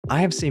I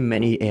have seen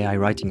many AI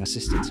writing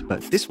assistants, but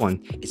this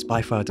one is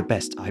by far the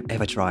best I've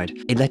ever tried.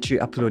 It lets you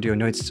upload your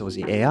notes so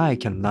the AI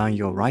can learn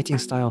your writing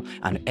style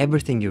and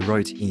everything you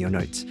wrote in your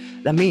notes.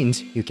 That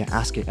means you can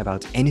ask it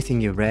about anything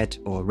you read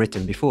or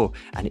written before,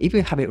 and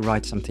even have it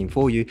write something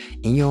for you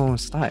in your own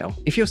style.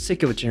 If you're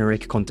sick of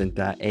generic content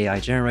that AI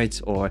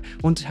generates or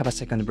want to have a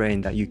second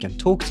brain that you can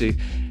talk to,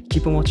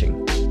 keep on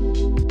watching.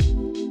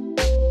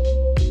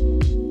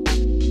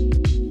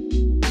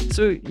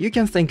 So you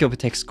can think of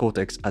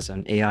TextCortex as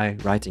an AI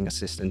writing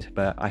assistant,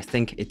 but I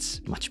think it's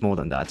much more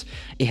than that.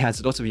 It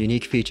has lots of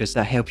unique features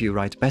that help you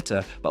write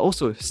better, but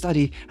also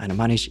study and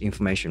manage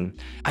information.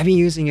 I've been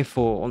using it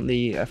for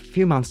only a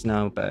few months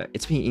now, but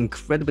it's been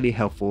incredibly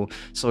helpful,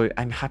 so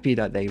I'm happy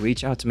that they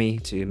reached out to me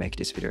to make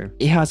this video.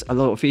 It has a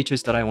lot of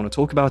features that I want to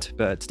talk about,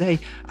 but today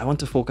I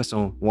want to focus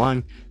on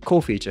one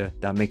core feature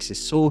that makes it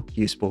so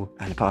useful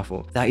and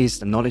powerful. That is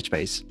the knowledge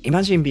base.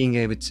 Imagine being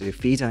able to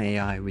feed an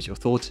AI with your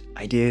thoughts,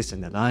 ideas,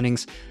 and the learnings,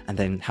 and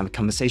then have a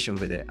conversation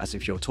with it as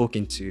if you're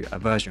talking to a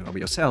version of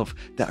yourself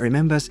that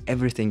remembers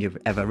everything you've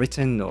ever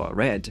written or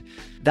read.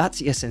 That's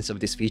the essence of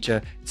this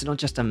feature. It's not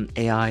just an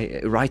AI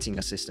writing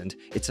assistant,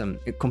 it's a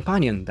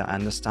companion that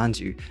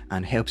understands you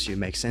and helps you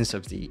make sense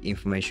of the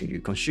information you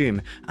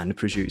consume and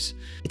produce.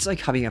 It's like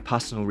having a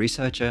personal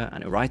researcher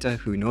and a writer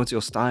who knows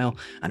your style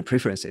and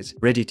preferences,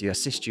 ready to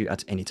assist you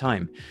at any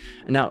time.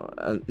 Now,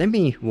 let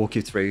me walk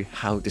you through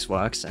how this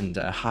works and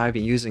how I've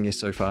been using it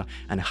so far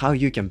and how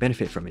you can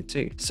benefit from it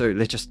too. So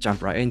let's just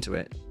jump right into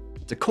it.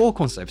 The core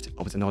concept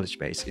of the knowledge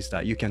base is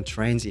that you can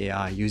train the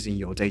AI using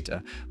your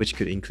data, which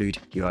could include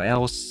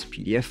URLs,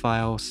 PDF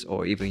files,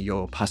 or even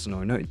your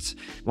personal notes.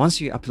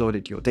 Once you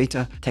uploaded your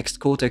data,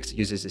 TextCortex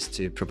uses this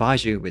to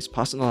provide you with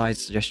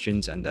personalized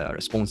suggestions and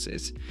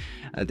responses.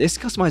 This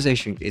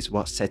customization is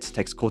what sets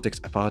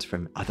TextCortex apart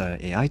from other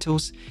AI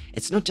tools.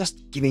 It's not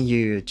just giving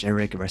you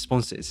generic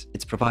responses,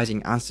 it's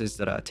providing answers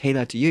that are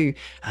tailored to you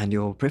and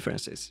your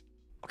preferences.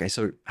 Okay,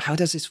 so how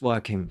does this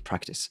work in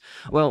practice?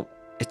 Well,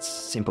 it's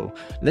simple.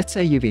 Let's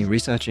say you've been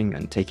researching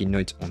and taking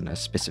notes on a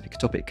specific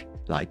topic,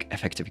 like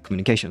effective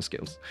communication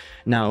skills.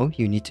 Now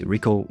you need to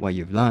recall what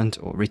you've learned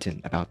or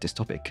written about this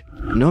topic.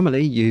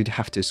 Normally, you'd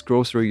have to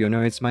scroll through your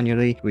notes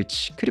manually,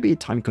 which could be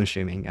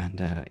time-consuming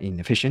and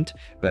inefficient.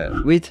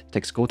 But with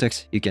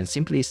TextCortex, you can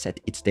simply set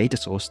its data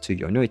source to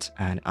your notes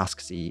and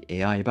ask the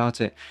AI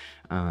about it.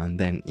 And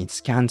then it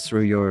scans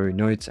through your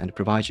notes and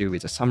provides you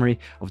with a summary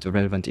of the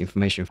relevant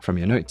information from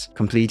your notes,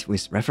 complete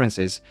with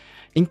references.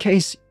 In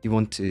case you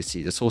want to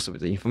see the source of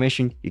the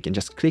information, you can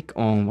just click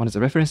on one of the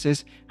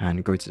references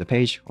and go to the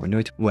page or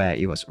note where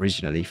it was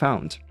originally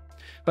found.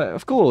 But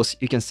of course,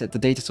 you can set the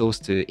data source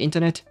to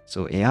internet,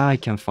 so AI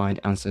can find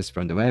answers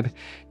from the web.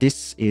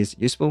 This is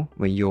useful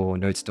when your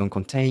notes don't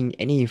contain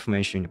any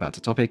information about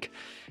the topic.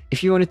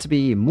 If you want it to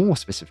be more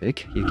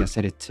specific, you can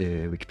set it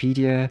to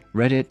Wikipedia,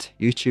 Reddit,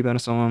 YouTube, and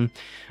so on.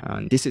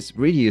 And this is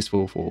really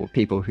useful for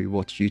people who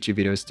watch YouTube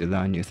videos to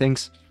learn new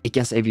things. It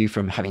can save you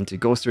from having to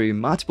go through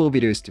multiple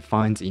videos to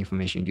find the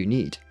information you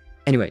need.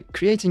 Anyway,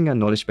 creating a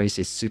knowledge base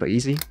is super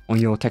easy. On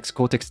your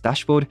TextCortex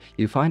dashboard,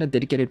 you'll find a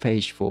dedicated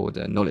page for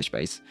the knowledge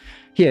base.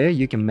 Here,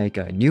 you can make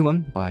a new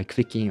one by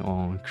clicking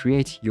on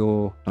Create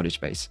Your Knowledge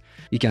Base.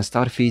 You can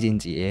start feeding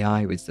the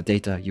AI with the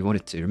data you want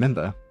it to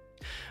remember.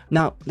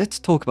 Now, let's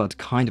talk about the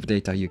kind of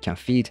data you can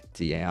feed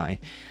the AI.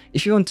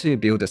 If you want to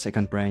build a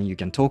second brain you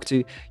can talk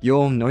to,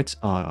 your notes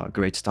are a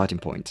great starting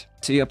point.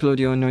 To upload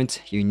your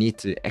notes, you need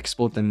to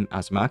export them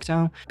as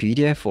Markdown,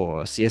 PDF,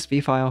 or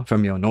CSV file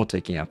from your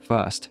note-taking app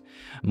first.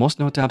 Most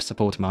note apps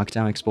support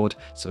Markdown export,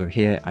 so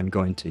here I'm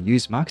going to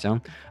use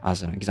Markdown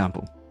as an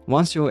example.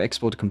 Once your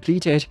export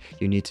completed,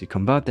 you need to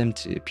convert them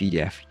to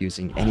PDF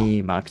using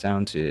any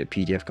Markdown to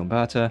PDF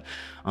converter.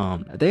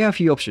 There are a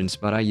few options,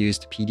 but I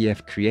used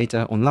PDF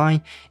Creator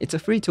online. It's a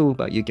free tool,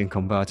 but you can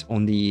convert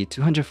only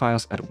 200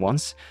 files at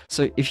once.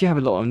 So if you have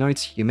a lot of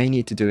notes, you may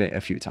need to do it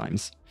a few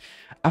times.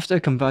 After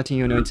converting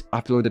your notes,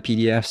 upload the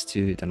PDFs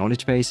to the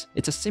knowledge base.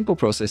 It's a simple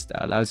process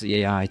that allows the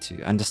AI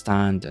to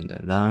understand and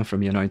learn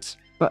from your notes.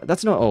 But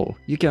that's not all.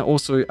 You can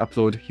also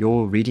upload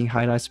your reading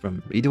highlights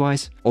from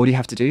Readwise. All you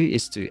have to do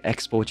is to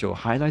export your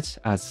highlights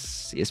as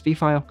CSV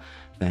file,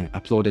 then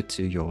upload it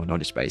to your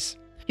knowledge base.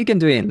 You can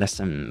do it in less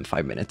than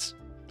 5 minutes.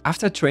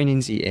 After training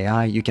the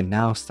AI, you can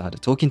now start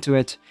talking to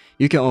it.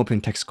 You can open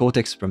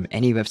TextCortex from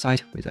any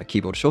website with a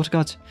keyboard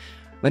shortcut.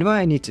 Whenever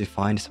I need to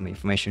find some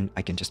information,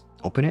 I can just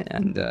open it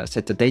and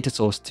set the data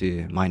source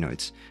to my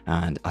notes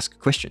and ask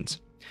questions.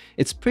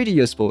 It's pretty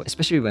useful,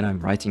 especially when I'm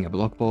writing a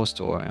blog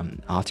post or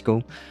an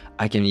article.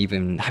 I can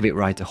even have it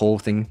write the whole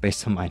thing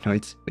based on my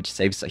notes, which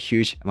saves a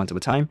huge amount of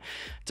time.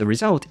 The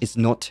result is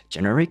not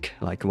generic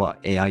like what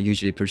AI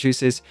usually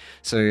produces,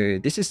 so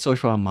this is so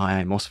far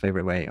my most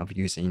favorite way of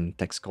using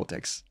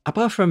TextCortex.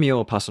 Apart from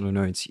your personal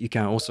notes, you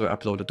can also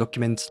upload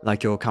documents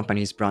like your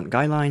company's brand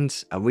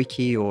guidelines, a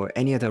wiki, or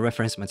any other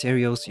reference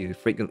materials you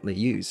frequently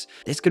use.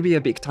 This could be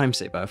a big time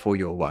saver for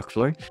your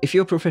workflow. If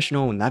you're a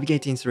professional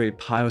navigating through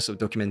piles of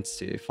documents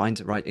to to find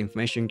the right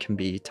information can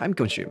be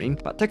time-consuming,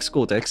 but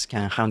TextCortex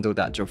can handle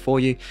that job for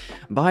you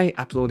by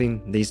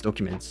uploading these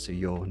documents to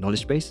your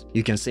knowledge base.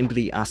 You can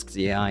simply ask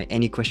the AI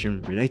any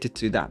question related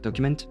to that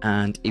document,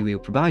 and it will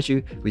provide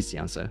you with the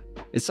answer.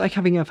 It's like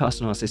having a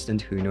personal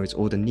assistant who knows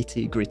all the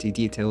nitty-gritty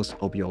details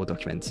of your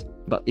documents.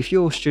 But if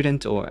you're a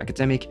student or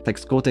academic,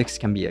 TextCortex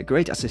can be a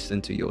great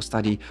assistant to your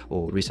study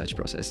or research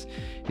process.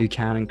 You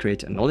can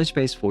create a knowledge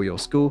base for your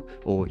school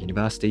or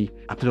university,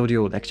 upload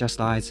your lecture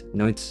slides,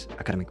 notes,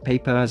 academic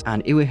papers,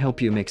 and it will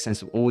help you make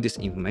sense of all this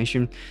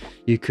information.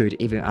 You could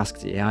even ask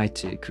the AI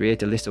to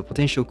create a list of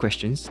potential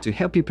questions to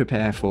help you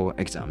prepare for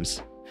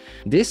exams.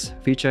 This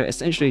feature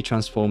essentially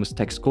transforms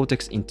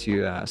TextCortex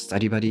into a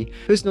study buddy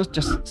who's not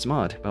just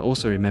smart, but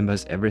also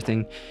remembers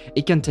everything.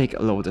 It can take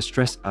a lot of the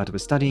stress out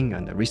of studying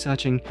and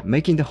researching,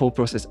 making the whole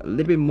process a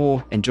little bit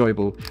more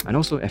enjoyable and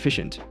also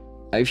efficient.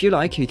 If you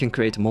like, you can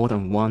create more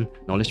than one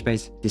knowledge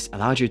base. This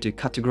allows you to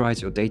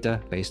categorize your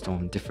data based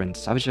on different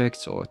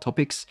subjects or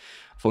topics.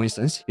 For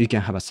instance, you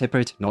can have a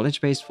separate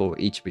knowledge base for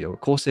each of your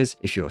courses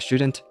if you're a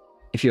student.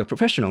 If you're a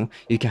professional,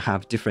 you can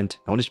have different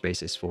knowledge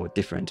bases for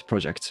different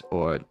projects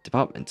or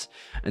departments.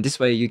 And this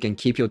way you can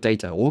keep your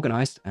data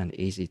organized and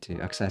easy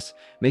to access,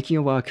 making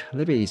your work a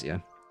little bit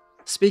easier.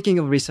 Speaking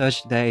of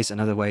research, there is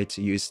another way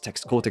to use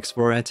TextCortex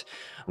for it.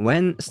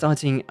 When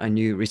starting a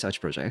new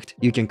research project,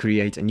 you can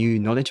create a new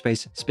knowledge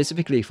base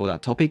specifically for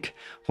that topic.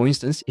 For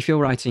instance, if you're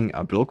writing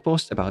a blog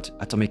post about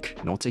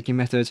atomic note-taking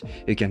method,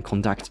 you can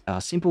conduct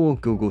a simple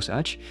Google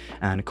search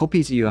and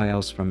copy the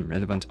URLs from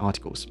relevant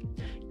articles.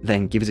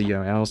 Then give the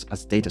URLs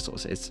as data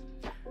sources.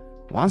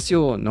 Once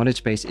your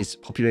knowledge base is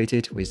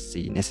populated with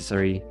the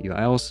necessary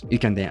URLs, you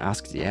can then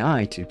ask the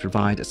AI to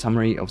provide a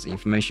summary of the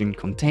information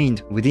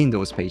contained within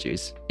those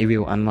pages. It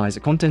will analyze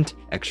the content,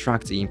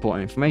 extract the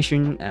important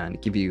information,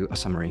 and give you a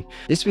summary.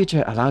 This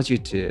feature allows you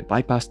to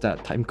bypass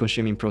that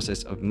time-consuming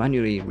process of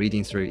manually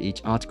reading through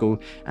each article,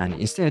 and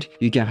instead,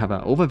 you can have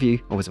an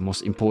overview of the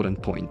most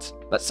important points.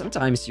 But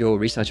sometimes your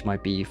research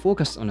might be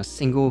focused on a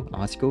single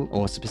article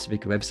or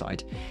specific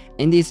website.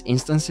 In these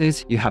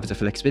instances, you have the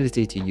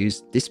flexibility to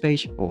use this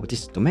page or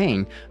this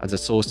domain as a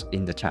source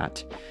in the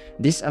chat.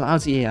 This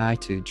allows the AI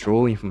to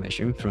draw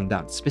information from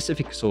that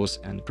specific source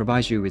and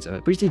provide you with a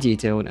pretty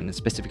detailed and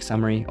specific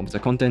summary of the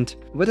content.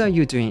 Whether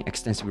you're doing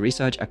extensive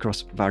research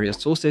across various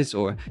sources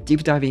or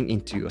deep diving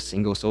into a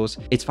single source,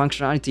 its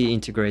functionality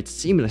integrates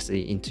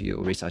seamlessly into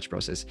your research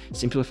process,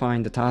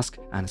 simplifying the task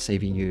and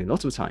saving you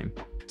lots of time.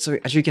 So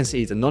as you can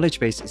see, the knowledge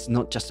base is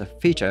not just a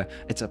feature,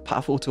 it's a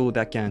powerful tool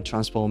that can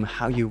transform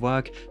how you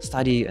work,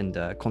 study, and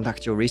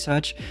conduct your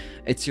research.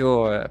 It's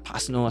your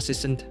personal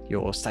assistant,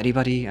 your study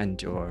buddy,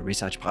 and your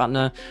research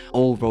partner,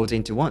 all rolled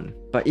into one.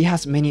 But it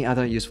has many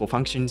other useful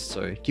functions,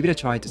 so give it a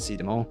try to see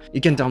them all.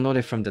 You can download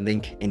it from the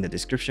link in the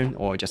description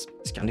or just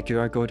scan the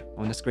QR code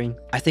on the screen.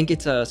 I think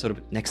it's a sort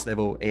of next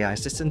level AI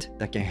assistant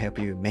that can help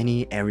you in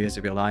many areas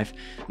of your life,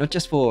 not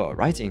just for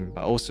writing,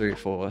 but also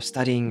for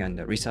studying and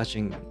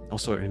researching,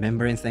 also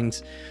remembering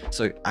things.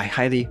 So I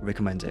highly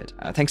recommend it.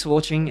 Thanks for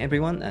watching,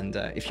 everyone, and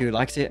if you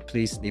liked it,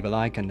 please leave a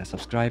like and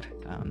subscribe,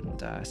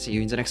 and see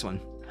you in the next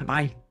one.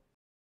 Bye!